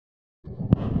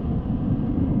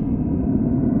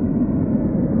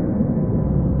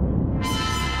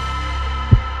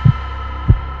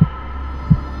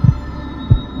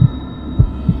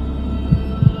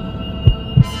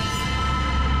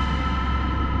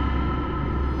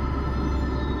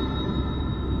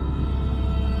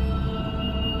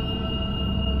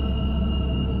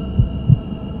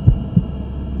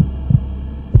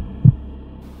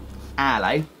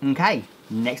Hello. Okay,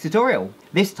 next tutorial.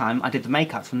 This time I did the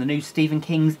makeup from the new Stephen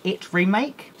King's It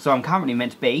remake. So I'm currently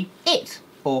meant to be It,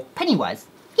 or Pennywise.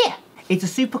 Yeah. It's a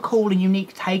super cool and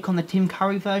unique take on the Tim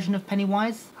Curry version of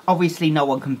Pennywise. Obviously no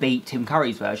one can beat Tim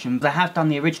Curry's version, but I have done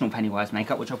the original Pennywise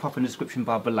makeup, which I'll pop in the description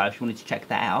bar below if you wanted to check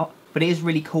that out. But it is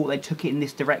really cool they took it in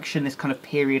this direction, this kind of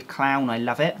period clown, I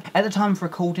love it. At the time of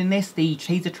recording this, the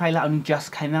teaser trailer only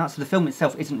just came out, so the film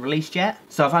itself isn't released yet.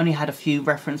 So I've only had a few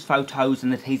reference photos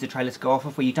and the teaser trailer to go off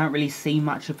of where you don't really see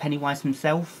much of Pennywise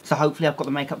himself. So hopefully I've got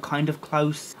the makeup kind of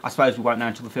close. I suppose we won't know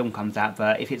until the film comes out,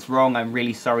 but if it's wrong, I'm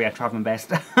really sorry, I tried my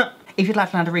best. If you'd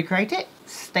like to know how to recreate it,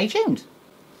 stay tuned.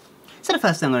 So the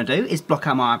first thing I'm going to do is block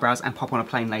out my eyebrows and pop on a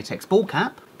plain latex ball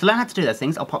cap. To learn how to do those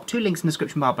things, I'll pop 2 links in the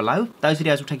description bar below. Those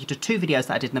videos will take you to 2 videos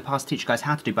that I did in the past to teach you guys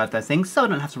how to do both those things, so I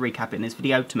don't have to recap it in this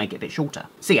video to make it a bit shorter.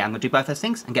 So yeah, I'm going to do both those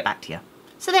things and get back to you.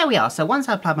 So there we are. So once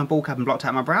I applied my ball cap and blocked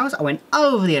out my brows, I went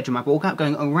over the edge of my ball cap,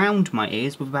 going around my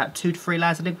ears with about 2 to 3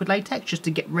 layers of liquid latex just to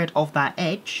get rid of that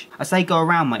edge. I say go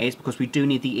around my ears because we do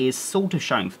need the ears sort of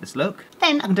showing for this look.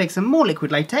 Then I can take some more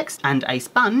liquid latex and a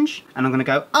sponge, and I'm going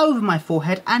to go over my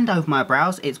forehead and over my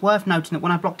brows. It's worth noting that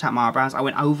when I blocked out my eyebrows, I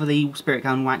went over the Spirit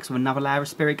Gum wax with another layer of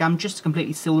Spirit Gum just to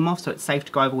completely seal them off so it's safe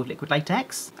to go over with liquid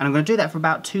latex. And I'm going to do that for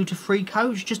about 2 to 3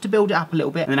 coats just to build it up a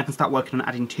little bit, and then I can start working on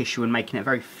adding tissue and making it a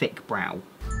very thick brow.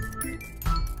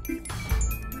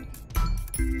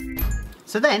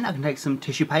 So then I can take some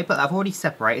tissue paper that I've already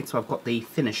separated, so I've got the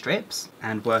thinner strips,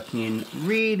 and working in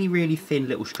really thin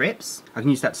little strips. I can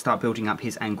use that to start building up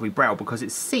his angry brow, because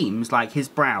it seems like his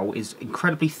brow is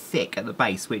incredibly thick at the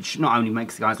base, which not only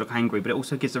makes the eyes look angry, but it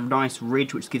also gives a nice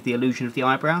ridge which gives the illusion of the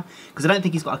eyebrow, because I don't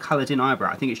think he's got a coloured in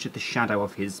eyebrow, I think it's just the shadow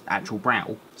of his actual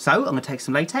brow. So I'm going to take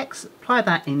some latex, apply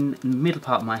that in the middle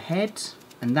part of my head,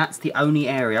 and that's the only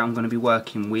area I'm going to be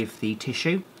working with the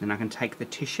tissue. Then I can take the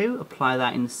tissue, apply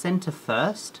that in the centre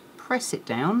first, press it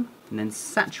down, and then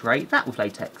saturate that with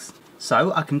latex.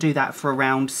 So I can do that for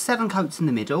around 7 coats in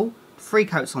the middle, 3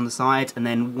 coats on the side, and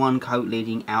then 1 coat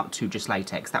leading out to just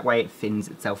latex. That way it thins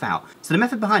itself out. So the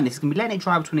method behind this is going to be letting it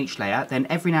dry between each layer, then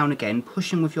every now and again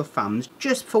pushing with your thumbs,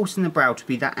 just forcing the brow to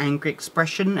be that angry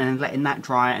expression, and then letting that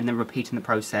dry, and then repeating the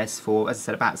process for, as I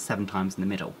said, about 7 times in the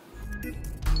middle.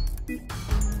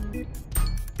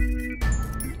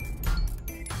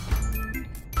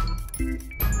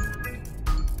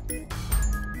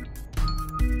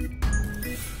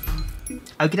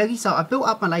 Okie dokie, so I've built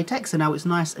up my latex, so now it's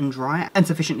nice and dry and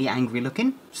sufficiently angry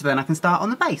looking. So then I can start on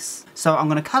the base. So I'm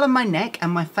going to colour my neck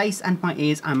and my face and my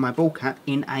ears and my ball cap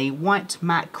in a white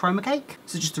matte Chromacake.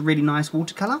 So just a really nice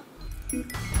watercolour.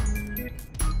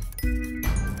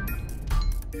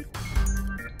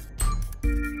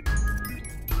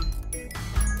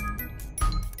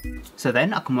 So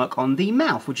then I can work on the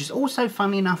mouth, which is also,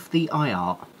 funnily enough, the eye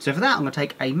art. So for that, I'm going to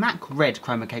take a MAC red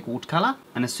Chromacake watercolour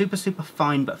and a super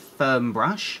fine but firm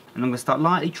brush. And I'm going to start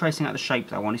lightly tracing out the shape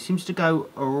that I want. It seems to go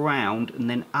around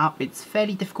and then up. It's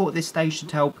fairly difficult at this stage to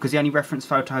tell because the only reference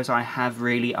photos I have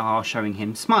really are showing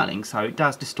him smiling. So it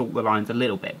does distort the lines a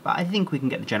little bit, but I think we can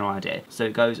get the general idea. So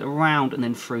it goes around and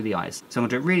then through the eyes. So I'm going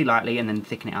to do it really lightly and then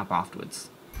thicken it up afterwards.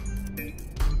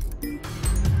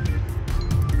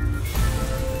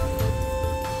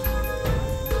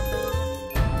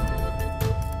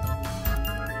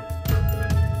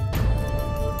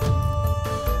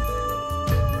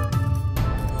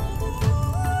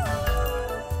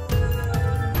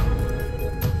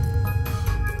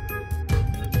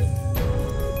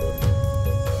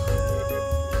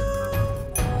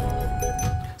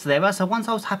 So there we are. So once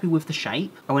I was happy with the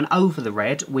shape, I went over the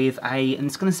red with a, and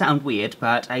it's going to sound weird,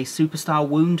 but a Superstar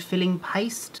wound filling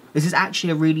paste. This is actually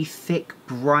a really thick,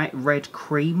 bright red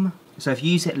cream. So if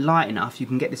you use it light enough, you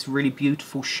can get this really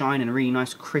beautiful shine and a really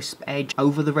nice crisp edge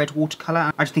over the red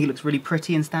watercolour. I just think it looks really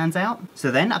pretty and stands out. So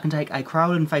then I can take a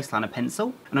Kryolan face liner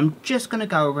pencil, and I'm just going to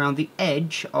go around the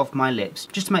edge of my lips,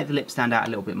 just to make the lips stand out a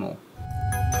little bit more.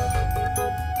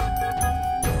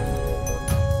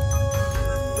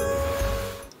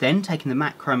 Then, taking the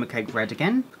MAC Chromacake red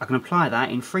again, I can apply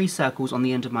that in 3 circles on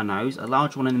the end of my nose, a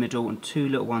large one in the middle and 2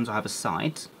 little ones either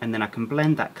side, and then I can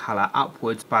blend that colour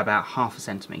upwards by about ½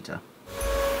 centimetre.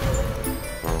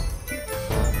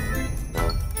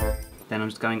 Then I'm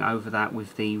just going over that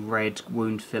with the red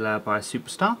wound filler by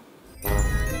Superstar.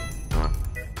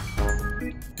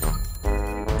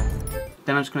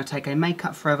 Then I'm just going to take a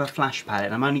Makeup Forever Flash palette,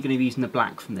 and I'm only going to be using the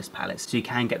black from this palette, so you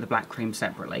can get the black cream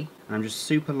separately. And I'm just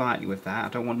super lightly with that, I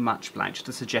don't want much black, just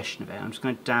a suggestion of it. I'm just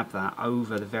going to dab that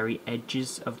over the very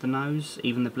edges of the nose,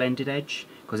 even the blended edge,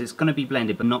 because it's going to be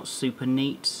blended but not super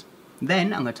neat.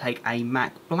 Then I'm going to take a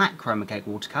MAC Black Chromacake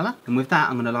watercolour, and with that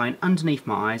I'm going to line underneath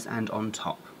my eyes and on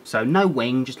top. So no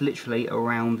wing, just literally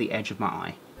around the edge of my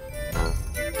eye.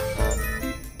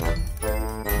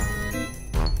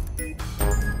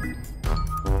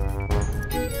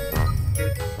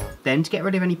 Then, to get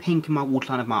rid of any pink in my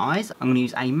waterline of my eyes, I'm going to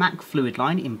use a M.A.C fluid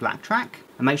line in Black Track,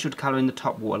 and make sure to colour in the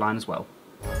top waterline as well.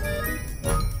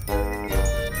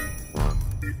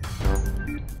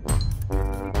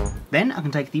 Then I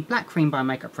can take the black cream by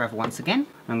Makeup Forever once again,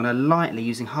 and I'm going to lightly,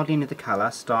 using hardly any of the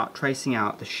colour, start tracing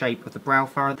out the shape of the brow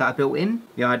furrow that I built in.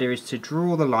 The idea is to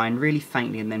draw the line really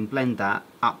faintly and then blend that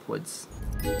upwards.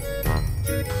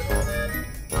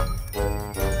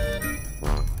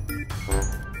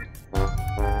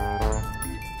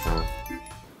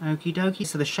 Okie dokie,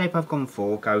 so the shape I've gone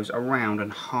for goes around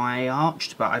and high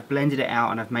arched, but I've blended it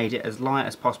out and I've made it as light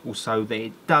as possible so that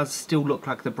it does still look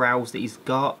like the brows that he's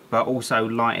got, but also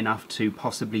light enough to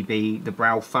possibly be the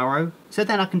brow furrow. So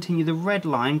then I continue the red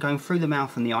line going through the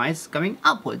mouth and the eyes, going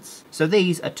upwards. So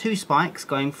these are 2 spikes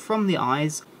going from the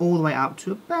eyes all the way up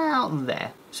to about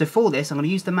there. So for this, I'm going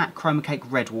to use the M.A.C Chromacake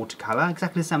red watercolour,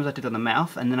 exactly the same as I did on the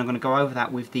mouth, and then I'm going to go over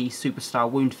that with the Superstar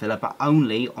wound filler, but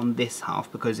only on this half,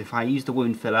 because if I use the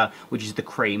wound filler, which is the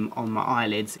cream, on my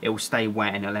eyelids, it will stay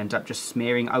wet and it'll end up just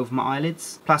smearing over my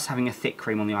eyelids. Plus, having a thick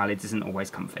cream on the eyelids isn't always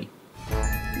comfy.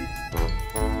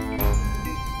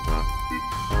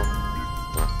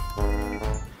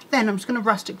 Then I'm just going to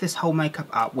rustic this whole makeup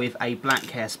up with a black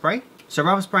hairspray. So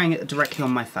rather spraying it directly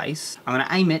on my face, I'm going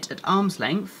to aim it at arm's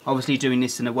length, obviously doing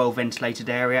this in a well ventilated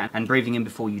area and breathing in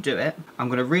before you do it. I'm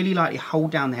going to really lightly hold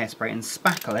down the hairspray and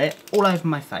spackle it all over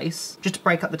my face, just to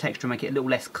break up the texture and make it a little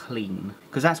less clean.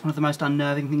 Because that's one of the most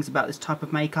unnerving things about this type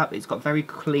of makeup, it's got very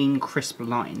clean, crisp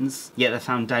lines, yet the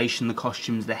foundation, the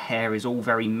costumes, the hair is all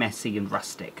very messy and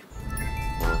rustic.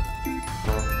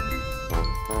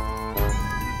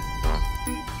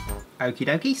 Okie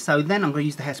dokie, so then I'm going to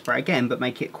use the hairspray again, but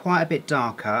make it quite a bit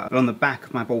darker along the back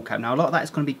of my ball cap. Now a lot of that is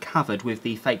going to be covered with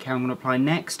the fake hair I'm going to apply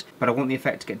next, but I want the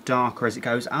effect to get darker as it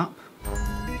goes up.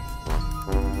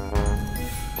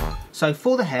 So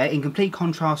for the hair, in complete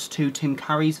contrast to Tim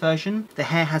Curry's version, the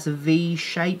hair has a V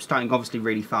shape, starting obviously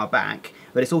really far back,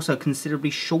 but it's also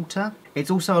considerably shorter. It's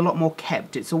also a lot more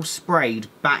kept, it's all sprayed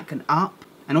back and up.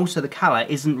 And also the colour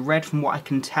isn't red from what I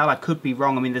can tell. I could be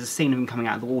wrong. I mean, there's a scene of him coming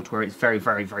out of the water where it's very,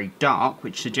 very, very dark,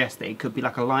 which suggests that it could be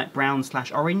like a light brown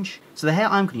 / orange. So the hair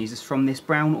I'm going to use is from this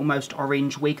brown, almost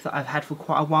orange wig that I've had for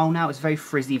quite a while now. It's a very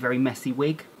frizzy, very messy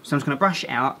wig. So I'm just going to brush it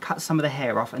out, cut some of the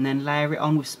hair off, and then layer it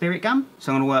on with Spirit Gum.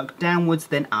 So I'm going to work downwards,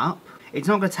 then up. It's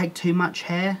not going to take too much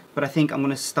hair, but I think I'm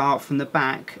going to start from the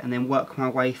back and then work my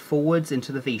way forwards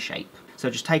into the V shape. So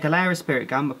just take a layer of Spirit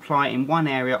Gum, apply it in one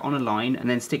area on a line, and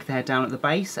then stick the hair down at the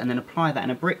base, and then apply that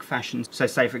in a brick fashion. So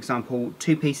say, for example,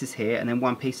 2 pieces here, and then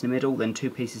 1 piece in the middle, then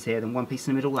 2 pieces here, then 1 piece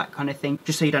in the middle, that kind of thing,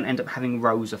 just so you don't end up having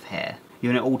rows of hair. You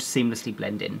want it all to seamlessly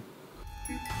blend in.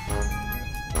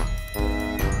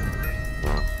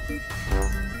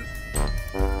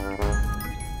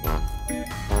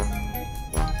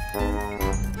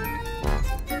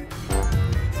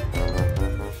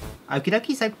 Okie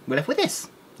dokie, so we're left with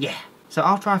this. Yeah. So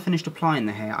after I finished applying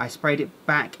the hair, I sprayed it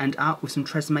back and up with some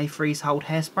Tresemme Freeze Hold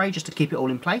hairspray just to keep it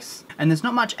all in place. And there's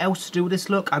not much else to do with this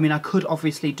look. I mean, I could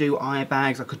obviously do eye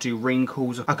bags, I could do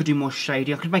wrinkles, I could do more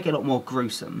shady, I could make it a lot more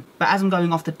gruesome. But as I'm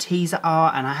going off the teaser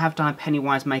art, and I have done a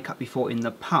Pennywise makeup before in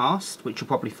the past, which you'll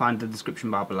probably find in the description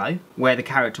bar below, where the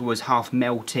character was half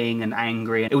melting and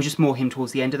angry, and it was just more him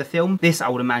towards the end of the film. This, I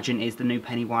would imagine, is the new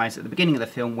Pennywise at the beginning of the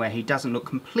film, where he doesn't look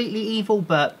completely evil,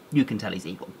 but you can tell he's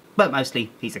evil. But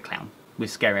mostly, he's a clown with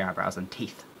scary eyebrows and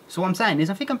teeth. So what I'm saying is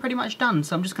I think I'm pretty much done,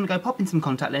 so I'm just going to go pop in some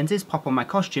contact lenses, pop on my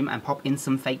costume, and pop in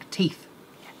some fake teeth.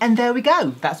 And there we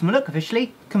go! That's my look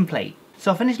officially complete.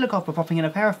 So I finished the look off by popping in a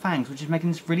pair of fangs, which is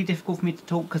making this really difficult for me to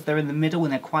talk because they're in the middle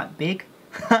and they're quite big.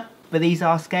 But these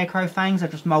are Scarecrow Fangs,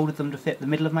 I've just moulded them to fit the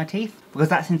middle of my teeth, because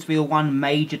that seems to be the one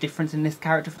major difference in this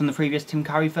character from the previous Tim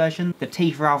Curry version. The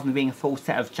teeth, rather than being a full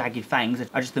set of jagged fangs,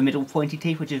 are just the middle pointy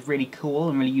teeth, which is really cool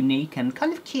and really unique and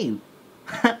kind of cute.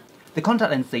 The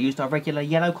contact lenses I used are regular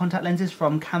yellow contact lenses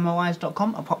from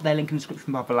camoeyes.com. I'll pop their link in the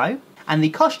description bar below. And the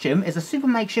costume is a super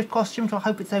makeshift costume, so I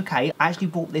hope it's okay. I actually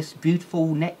bought this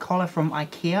beautiful neck collar from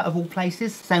IKEA, of all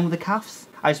places. Same with the cuffs.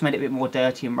 I just made it a bit more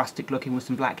dirty and rustic looking with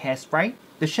some black hairspray.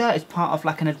 The shirt is part of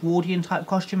like an Edwardian type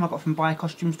costume I got from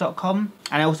buycostumes.com.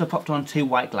 And I also popped on 2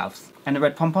 white gloves. And the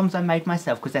red pom-poms I made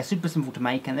myself because they're super simple to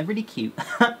make and they're really cute.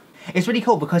 It's really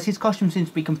cool because his costume seems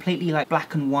to be completely like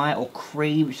black and white or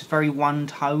cream, which is very one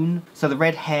tone. So the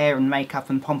red hair and makeup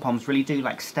and pom-poms really do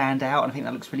like stand out, and I think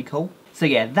that looks really cool. So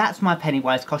yeah, that's my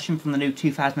Pennywise costume from the new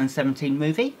 2017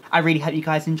 movie. I really hope you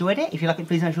guys enjoyed it. If you like it,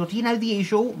 please make sure to, you know, the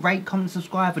usual, rate, comment,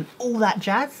 subscribe and all that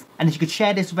jazz. And if you could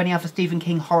share this with any other Stephen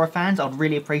King horror fans, I'd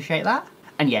really appreciate that.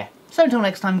 And yeah, so until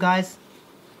next time guys,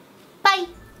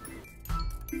 bye!